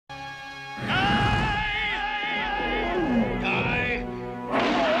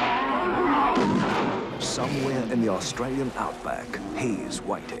somewhere in the Australian outback, he's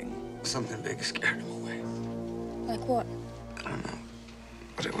waiting. Something big scared him away. Like what? I don't know.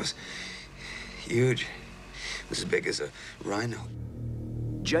 But it was huge. It was as big as a rhino.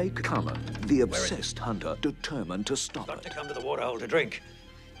 Jake Cullen, the obsessed hunter, determined to stop Got it. to come to the waterhole to drink.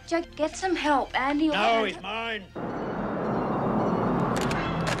 Jake, get some help. Andy will... No, he's mine.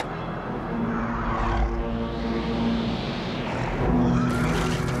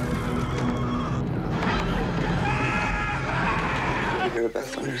 You're a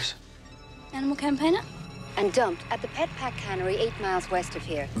Beth hunters. Animal campaigner? And dumped at the Pet Pack Cannery 8 miles west of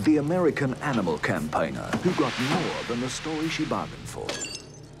here. The American animal campaigner who got more than the story she bargained for.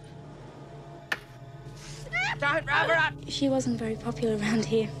 Don't rub her up! She wasn't very popular around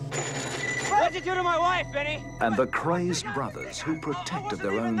here. What'd you do to my wife, Benny? And the crazed brothers who protected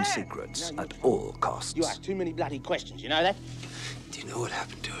their own secrets at all costs. You ask too many bloody questions, you know that? Do you know what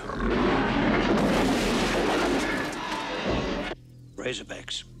happened to her?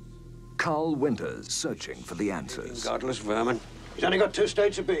 Razorbacks. Carl Winters searching for the answers. Godless vermin. He's only got 2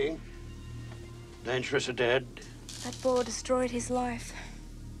 states of being. Dangerous or dead. That boar destroyed his life.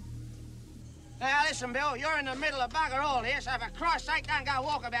 Now, listen, Bill, you're in the middle of bugger all here, so for Christ's sake, don't go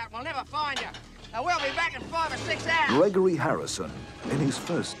walkabout. We'll never find you. Now, we'll be back in 5 or 6 hours. Gregory Harrison, in his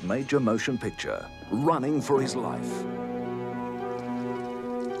first major motion picture, running for his life.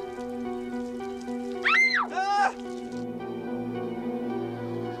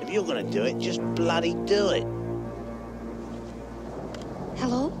 If you're gonna do it, just bloody do it.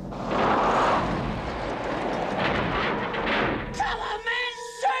 Hello? Come on, man,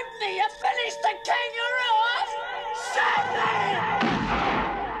 shoot me! You finished the kangaroo off! Shoot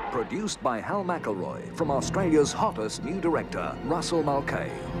me! Produced by Hal McElroy from Australia's hottest new director, Russell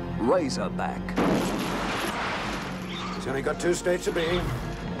Mulcahy. Razorback. He's only got 2 states of being.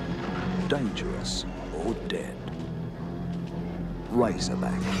 Dangerous or dead.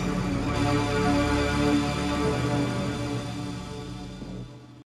 Razorback.